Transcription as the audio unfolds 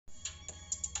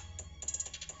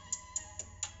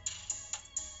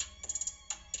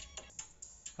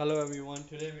Hello everyone,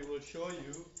 today we will show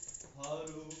you how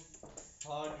to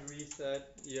hard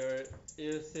reset your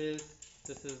Asus.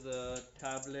 This is a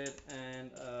tablet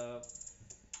and a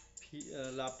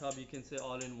laptop, you can say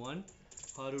all in one.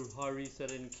 How to hard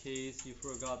reset in case you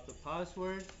forgot the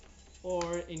password,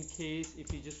 or in case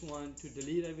if you just want to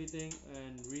delete everything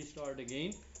and restart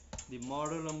again. The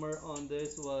model number on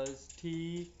this was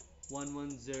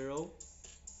T110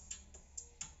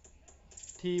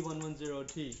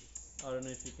 T110T. I don't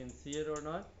know if you can see it or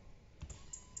not.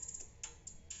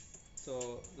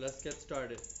 So let's get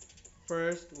started.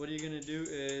 First, what you're gonna do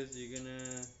is you're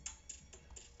gonna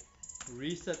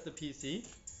reset the PC.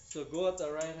 So go at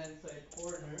the right hand side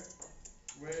corner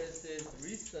where it says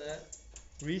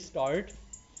restart.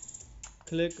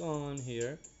 Click on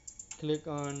here, click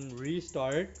on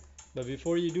restart. But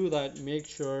before you do that, make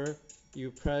sure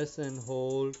you press and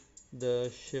hold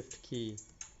the shift key.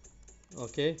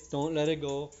 Okay, don't let it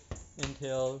go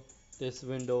until this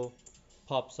window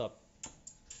pops up.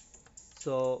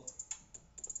 So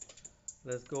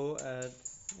let's go ahead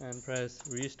and press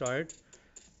restart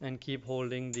and keep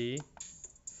holding the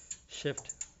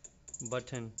shift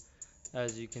button,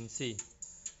 as you can see.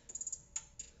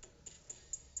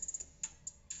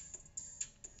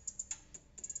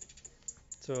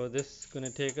 So this is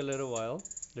gonna take a little while.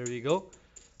 There we go.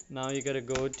 Now you gotta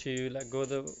go to let go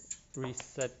the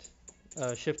reset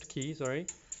shift key, sorry.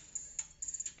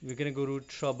 We're gonna go to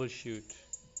troubleshoot.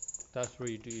 That's where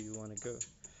you want to go,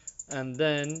 and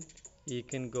then you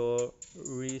can go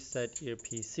reset your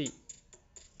PC.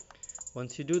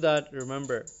 Once you do that,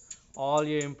 remember all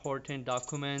your important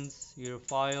documents, your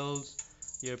files,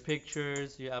 your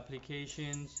pictures, your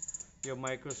applications, your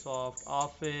Microsoft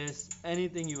Office,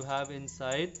 anything you have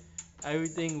inside,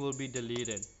 everything will be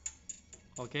deleted.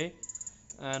 Okay?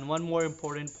 And one more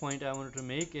important point I wanted to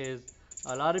make is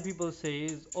a lot of people say,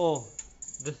 oh,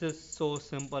 this is so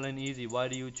simple and easy. Why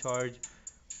do you charge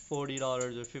 $40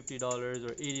 or $50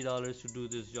 or $80 to do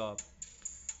this job?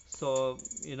 So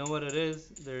you know what it is,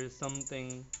 there is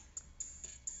something.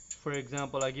 For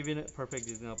example, I give you a perfect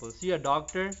example. See, a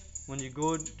doctor, when you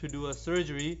go to do a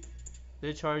surgery,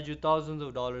 they charge you thousands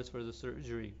of dollars for the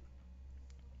surgery.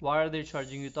 Why are they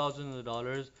charging you thousands of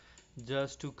dollars?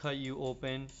 Just to cut you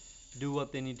open, do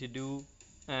what they need to do,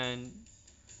 and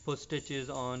put stitches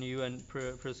on you and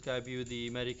prescribe you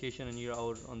the medication, and you're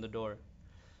out on the door.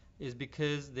 Is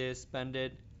because they spend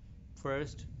it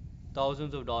first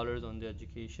thousands of dollars on the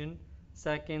education.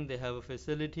 Second, they have a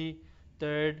facility.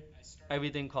 Third,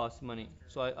 everything costs money.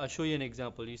 So I'll show you an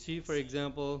example. You see, for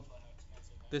example,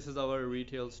 this is our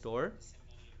retail store,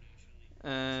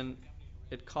 and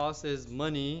it costs us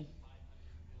money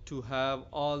to have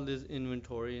all this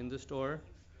inventory in the store.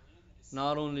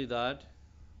 Not only that,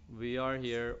 we are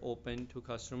here open to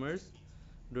customers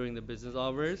during the business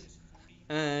hours,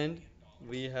 and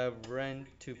we have rent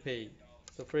to pay.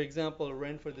 So for example,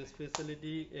 rent for this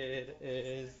facility, it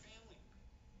is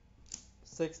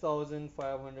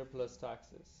 6,500 plus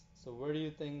taxes. So where do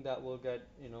you think that will get,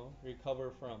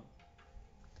 recover from?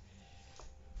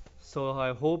 So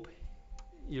I hope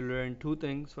you learned two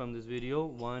things from this video.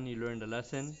 One, you learned a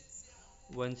lesson.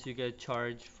 Once you get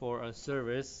charged for a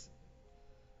service,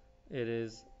 it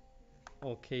is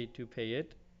okay to pay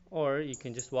it. Or you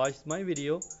can just watch my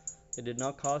video. It did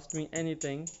not cost me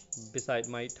anything beside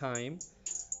my time.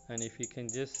 And if you can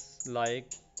just like,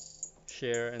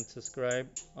 share and subscribe,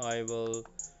 I will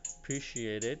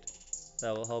appreciate it.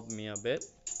 That will help me a bit.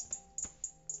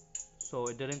 So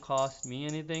it didn't cost me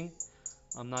anything.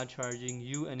 I'm not charging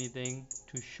you anything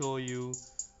to show you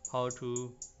how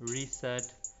to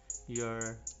reset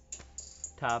your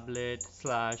tablet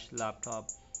slash laptop.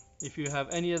 If you have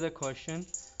any other question,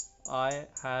 I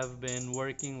have been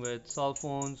working with cell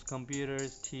phones,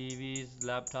 computers, TVs,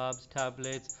 laptops,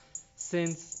 tablets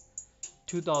since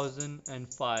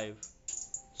 2005.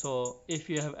 So if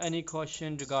you have any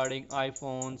question regarding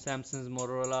iPhone, Samsung's,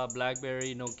 Motorola,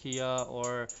 BlackBerry, Nokia,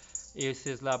 or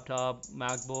Asus laptop,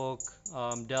 MacBook,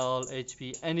 Dell,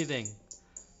 HP, anything,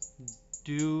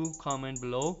 do comment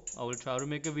below. I will try to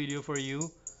make a video for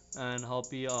you and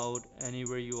help you out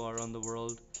anywhere you are on the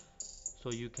world, so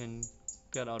you can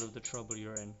get out of the trouble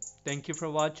you're in. Thank you for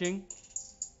watching.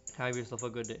 Have yourself a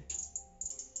good day.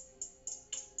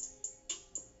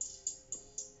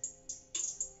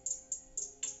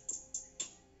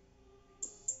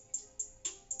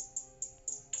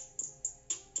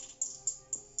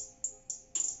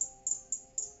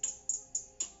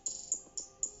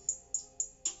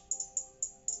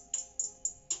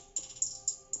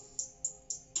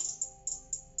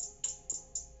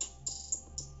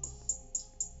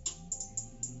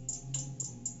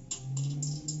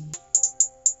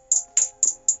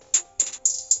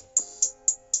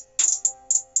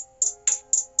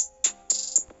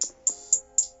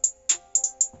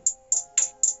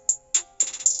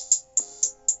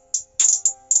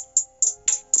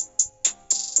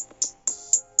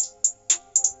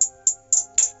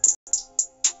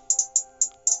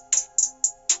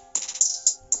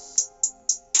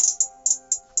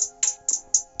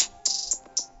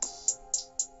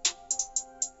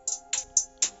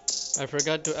 I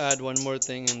forgot to add one more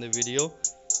thing in the video.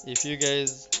 If you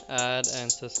guys add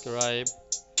and subscribe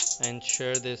and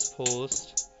share this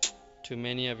post to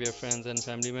many of your friends and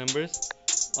family members,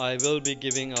 I will be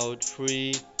giving out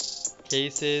free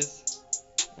cases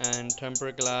and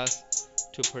tempered glass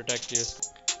to protect your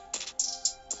screen.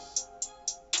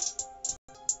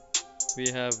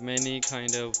 We have many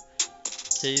kind of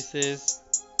cases,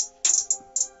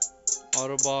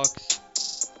 Autobox,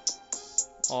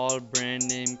 all brand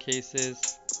name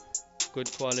cases,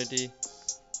 good quality.